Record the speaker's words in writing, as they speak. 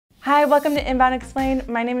Hi, welcome to Inbound Explained.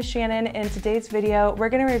 My name is Shannon. In today's video, we're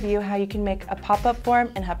going to review how you can make a pop-up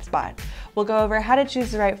form in HubSpot. We'll go over how to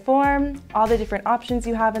choose the right form, all the different options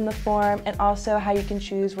you have in the form, and also how you can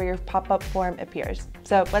choose where your pop-up form appears.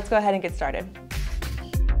 So let's go ahead and get started.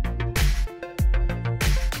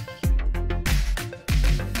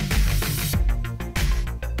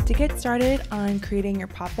 To get started on creating your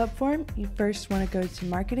pop-up form, you first want to go to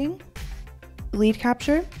Marketing, Lead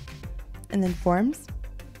Capture, and then Forms.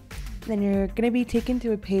 Then you're going to be taken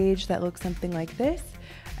to a page that looks something like this,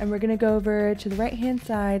 and we're going to go over to the right-hand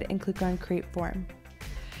side and click on Create Form.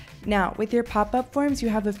 Now, with your pop-up forms, you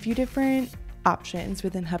have a few different options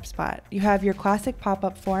within HubSpot. You have your classic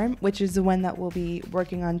pop-up form, which is the one that we'll be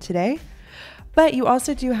working on today. But you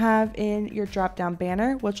also do have in your drop-down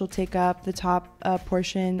banner, which will take up the top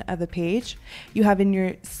portion of a page. You have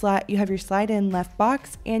your slide in left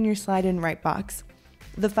box and your slide in right box.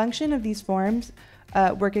 The function of these forms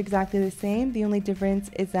work exactly the same. The only difference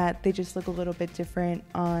is that they just look a little bit different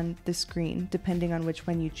on the screen, depending on which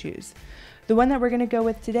one you choose. The one that we're going to go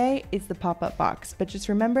with today is the pop-up box, but just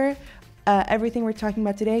remember, everything we're talking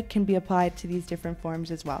about today can be applied to these different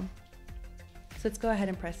forms as well. So let's go ahead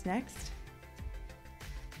and press next.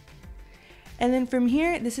 And then from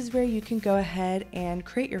here, this is where you can go ahead and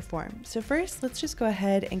create your form. So first, let's just go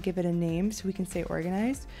ahead and give it a name so we can stay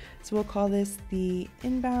organized. So we'll call this the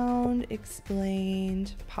Inbound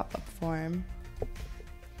Explained Pop-Up Form.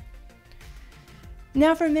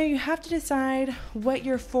 Now from there, you have to decide what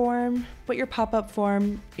your pop-up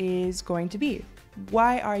form is going to be.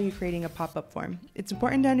 Why are you creating a pop-up form? It's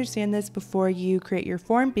important to understand this before you create your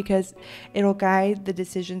form because it'll guide the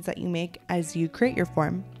decisions that you make as you create your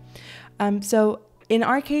form. So in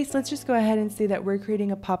our case, let's just go ahead and say that we're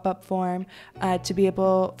creating a pop-up form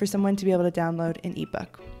for someone to be able to download an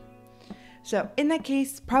ebook. So in that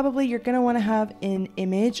case, probably you're going to want to have an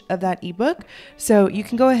image of that ebook. So you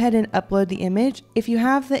can go ahead and upload the image. If you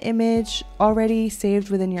have the image already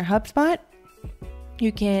saved within your HubSpot,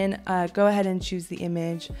 you can go ahead and choose the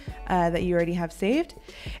image that you already have saved.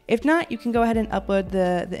 If not, you can go ahead and upload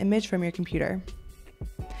the image from your computer.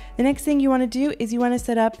 The next thing you want to do is you want to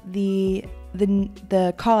set up the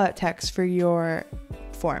call out text for your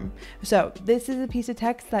form. So this is a piece of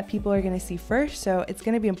text that people are going to see first, so it's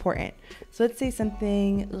going to be important. So let's say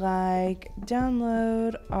something like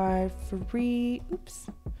download our free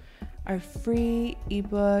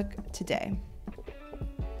ebook today.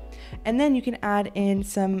 And then you can add in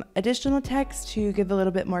some additional text to give a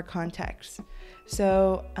little bit more context.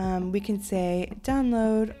 So we can say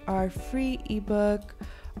download our free ebook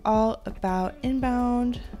all about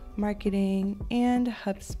inbound marketing and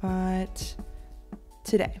HubSpot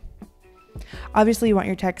today. Obviously, you want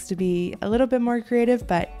your text to be a little bit more creative,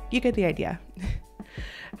 but you get the idea.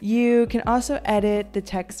 You can also edit the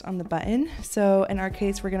text on the button. So in our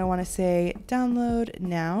case, we're going to want to say download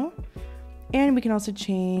now, and we can also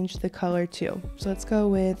change the color too. So let's go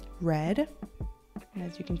with red.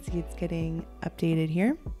 As you can see, it's getting updated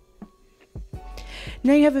here.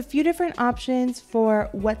 Now you have a few different options for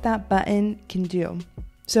what that button can do.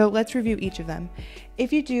 So let's review each of them.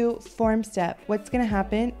 If you do form step, what's going to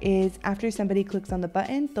happen is after somebody clicks on the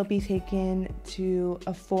button, they'll be taken to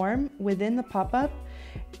a form within the pop-up,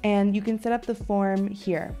 and you can set up the form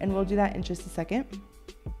here, and we'll do that in just a second.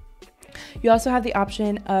 You also have the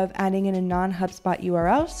option of adding in a non-HubSpot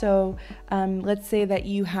URL. So let's say that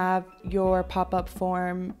you have your pop-up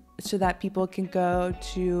form so that people can go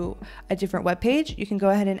to a different web page. You can go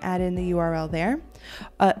ahead and add in the URL there.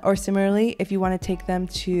 Or similarly, if you want to take them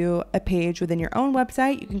to a page within your own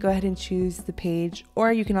website, you can go ahead and choose the page,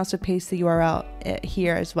 or you can also paste the URL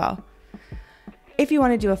here as well. If you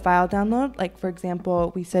want to do a file download, like for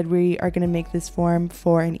example, we said we are going to make this form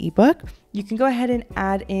for an ebook, you can go ahead and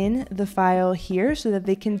add in the file here so that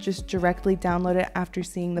they can just directly download it after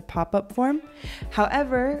seeing the pop-up form.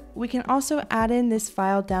 However, we can also add in this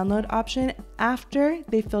file download option after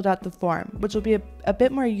they filled out the form, which will be a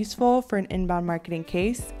bit more useful for an inbound marketing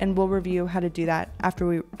case, and we'll review how to do that after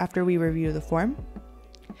we review the form.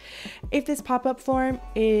 If this pop-up form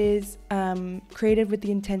is created with the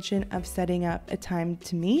intention of setting up a time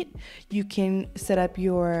to meet, you can set up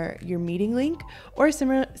your meeting link, or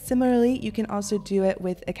similarly, you can also do it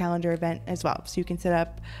with a calendar event as well. So you can set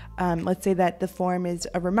up, let's say that the form is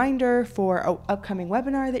a reminder for an upcoming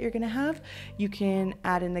webinar that you're going to have. You can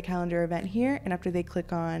add in the calendar event here, and after they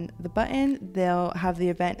click on the button, they'll have the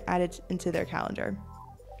event added into their calendar.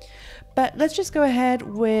 But let's just go ahead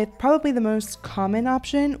with probably the most common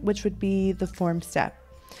option, which would be the form step.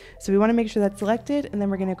 So we want to make sure that's selected, and then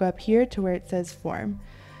we're going to go up here to where it says form.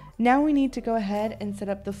 Now we need to go ahead and set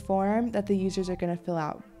up the form that the users are going to fill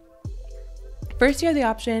out. First, you have the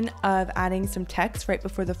option of adding some text right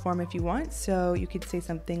before the form if you want. So you could say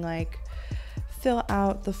something like, fill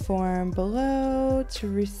out the form below to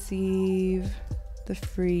receive the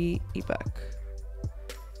free ebook.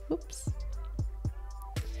 Oops.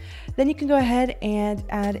 Then you can go ahead and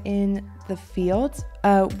add in the fields.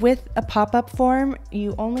 With a pop-up form,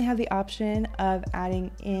 you only have the option of adding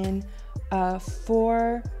in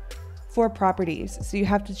four properties, so you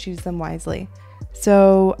have to choose them wisely.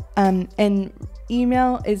 So, and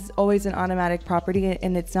email is always an automatic property,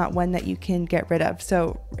 and it's not one that you can get rid of.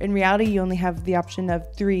 So in reality, you only have the option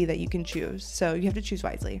of 3 that you can choose. So you have to choose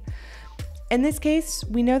wisely. In this case,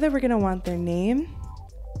 we know that we're going to want their name,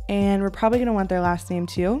 and we're probably going to want their last name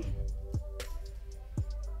too.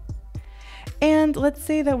 And let's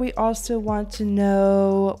say that we also want to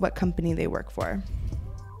know what company they work for.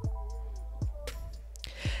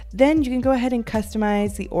 Then you can go ahead and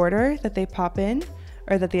customize the order that they pop in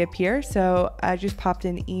or that they appear. So I just popped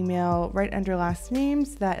in email right under last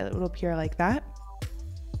names, that it will appear like that.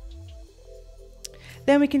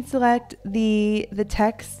 Then we can select the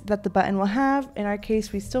text that the button will have. In our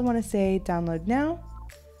case, we still want to say download now.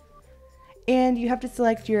 And you have to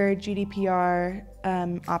select your GDPR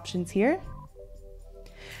options here.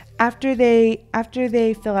 After they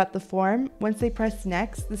fill out the form, once they press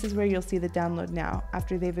next, this is where you'll see the download now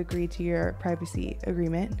after they've agreed to your privacy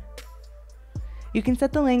agreement. You can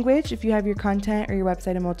set the language if you have your content or your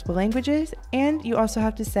website in multiple languages, and you also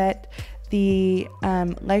have to set the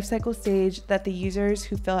lifecycle stage that the users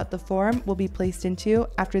who fill out the form will be placed into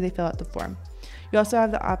after they fill out the form. You also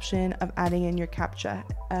have the option of adding in your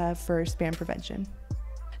CAPTCHA for spam prevention.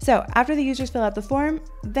 So after the users fill out the form,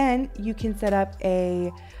 then you can set up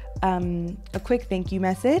a quick thank you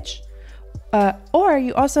message, or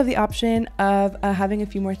you also have the option of having a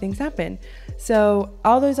few more things happen. So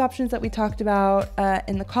all those options that we talked about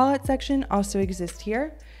in the callout section also exist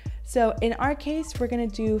here. So in our case, we're going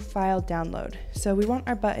to do file download. So we want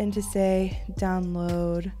our button to say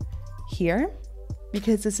download here,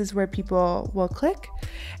 because this is where people will click.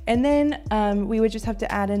 And then we would just have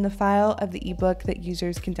to add in the file of the ebook that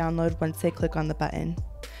users can download once they click on the button.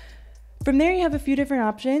 From there, you have a few different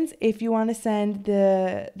options. If you want to send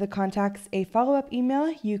the contacts a follow-up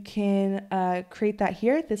email, you can create that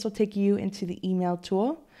here. This will take you into the email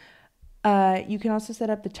tool. You can also set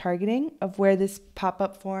up the targeting of where this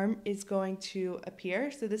pop-up form is going to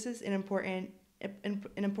appear. So this is an important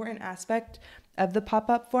aspect of the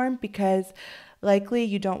pop-up form, because likely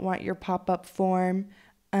you don't want your pop-up form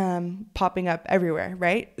popping up everywhere,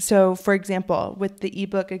 right? So for example, with the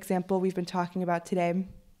ebook example we've been talking about today,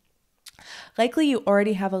 likely you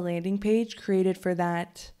already have a landing page created for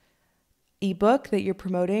that ebook that you're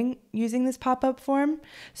promoting using this pop-up form.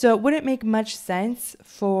 So it wouldn't make much sense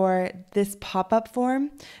for this pop-up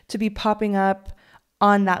form to be popping up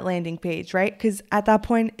on that landing page, right? Because at that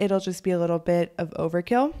point, it'll just be a little bit of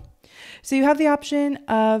overkill. So you have the option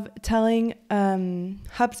of telling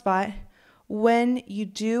HubSpot when you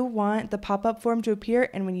do want the pop-up form to appear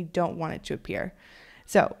and when you don't want it to appear.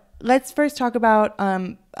 So let's first talk about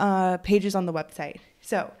pages on the website.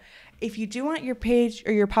 So if you do want your page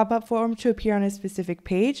or your pop-up form to appear on a specific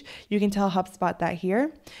page, you can tell HubSpot that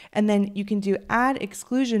here. And then you can do add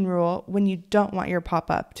exclusion rule when you don't want your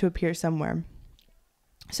pop-up to appear somewhere.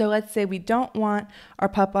 So let's say we don't want our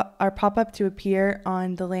pop-up to appear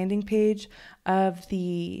on the landing page of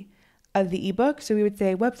the ebook. So we would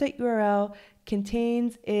say website URL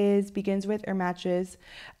contains, is, begins with, or matches.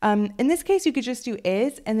 In this case, you could just do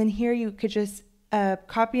is, and then here you could just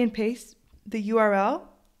copy and paste the URL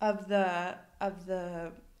of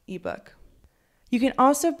the ebook. You can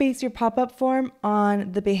also base your pop-up form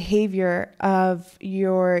on the behavior of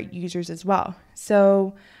your users as well.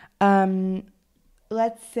 So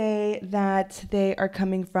let's say that they are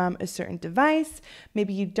coming from a certain device.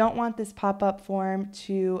 Maybe you don't want this pop-up form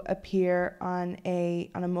to appear on a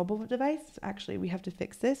mobile device. Actually, we have to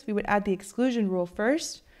fix this. We would add the exclusion rule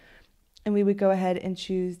first, and we would go ahead and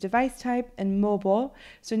choose device type and mobile.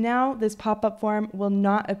 So now this pop-up form will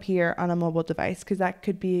not appear on a mobile device because that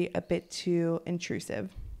could be a bit too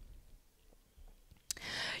intrusive.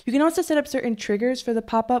 You can also set up certain triggers for the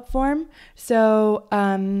pop-up form. So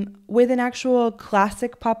with an actual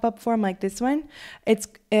classic pop-up form like this one, it's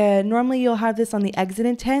normally you'll have this on the exit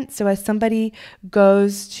intent. So as somebody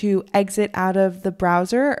goes to exit out of the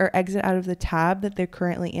browser or exit out of the tab that they're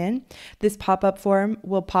currently in, this pop-up form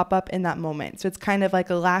will pop up in that moment. So it's kind of like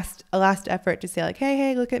a last effort to say like,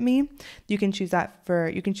 hey, look at me. You can choose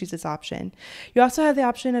this option. You also have the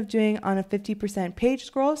option of doing on a 50% page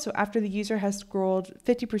scroll. So after the user has scrolled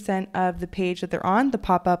 50% of the page that they're on, the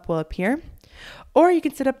pop-up will appear. Or you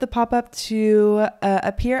can set up the pop-up to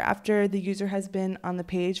appear after the user has been on the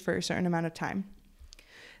page for a certain amount of time.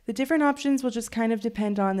 The different options will just kind of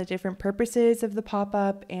depend on the different purposes of the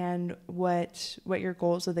pop-up and what your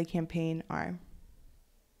goals of the campaign are.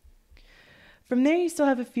 From there, you still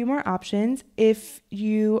have a few more options if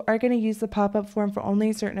you are going to use the pop-up form for only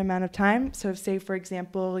a certain amount of time. So if, say, for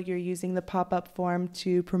example, you're using the pop-up form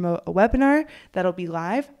to promote a webinar that'll be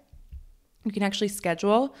live, you can actually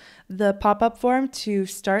schedule the pop-up form to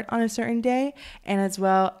start on a certain day and as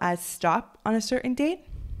well as stop on a certain date.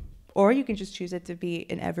 Or you can just choose it to be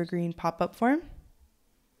an evergreen pop-up form.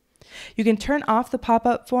 You can turn off the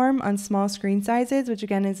pop-up form on small screen sizes, which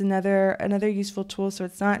again is another useful tool, so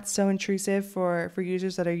it's not so intrusive for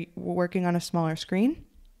users that are working on a smaller screen.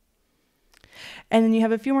 And then you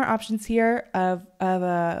have a few more options here of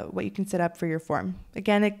what you can set up for your form.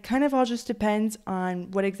 Again, it kind of all just depends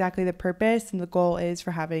on what exactly the purpose and the goal is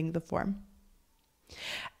for having the form.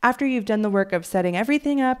 After you've done the work of setting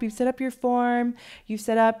everything up, you've set up your form, you've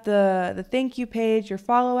set up the thank you page, your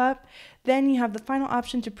follow-up, then you have the final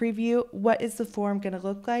option to preview what is the form going to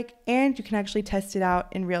look like, and you can actually test it out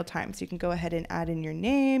in real time. So you can go ahead and add in your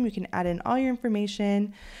name, you can add in all your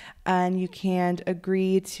information, and you can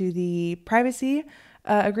agree to the privacy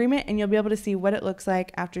agreement, and you'll be able to see what it looks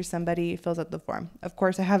like after somebody fills out the form. Of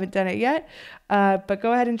course, I haven't done it yet, but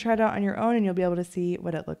go ahead and try it out on your own and you'll be able to see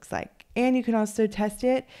what it looks like. And you can also test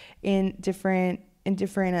it in different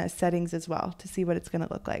settings as well to see what it's going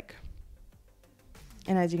to look like.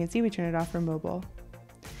 And as you can see, we turn it off for mobile.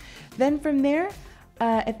 Then from there,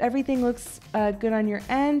 if everything looks good on your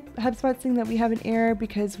end, HubSpot's saying that we have an error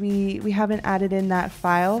because we haven't added in that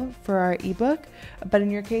file for our ebook, but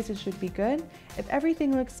in your case, it should be good. If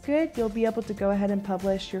everything looks good, you'll be able to go ahead and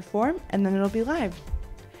publish your form and then it'll be live.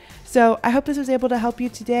 So I hope this was able to help you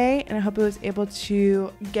today, and I hope it was able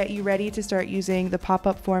to get you ready to start using the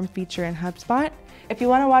pop-up form feature in HubSpot. If you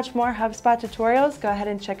want to watch more HubSpot tutorials, go ahead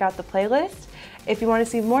and check out the playlist. If you want to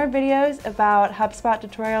see more videos about HubSpot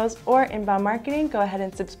tutorials or inbound marketing, go ahead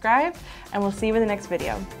and subscribe, and we'll see you in the next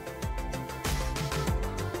video.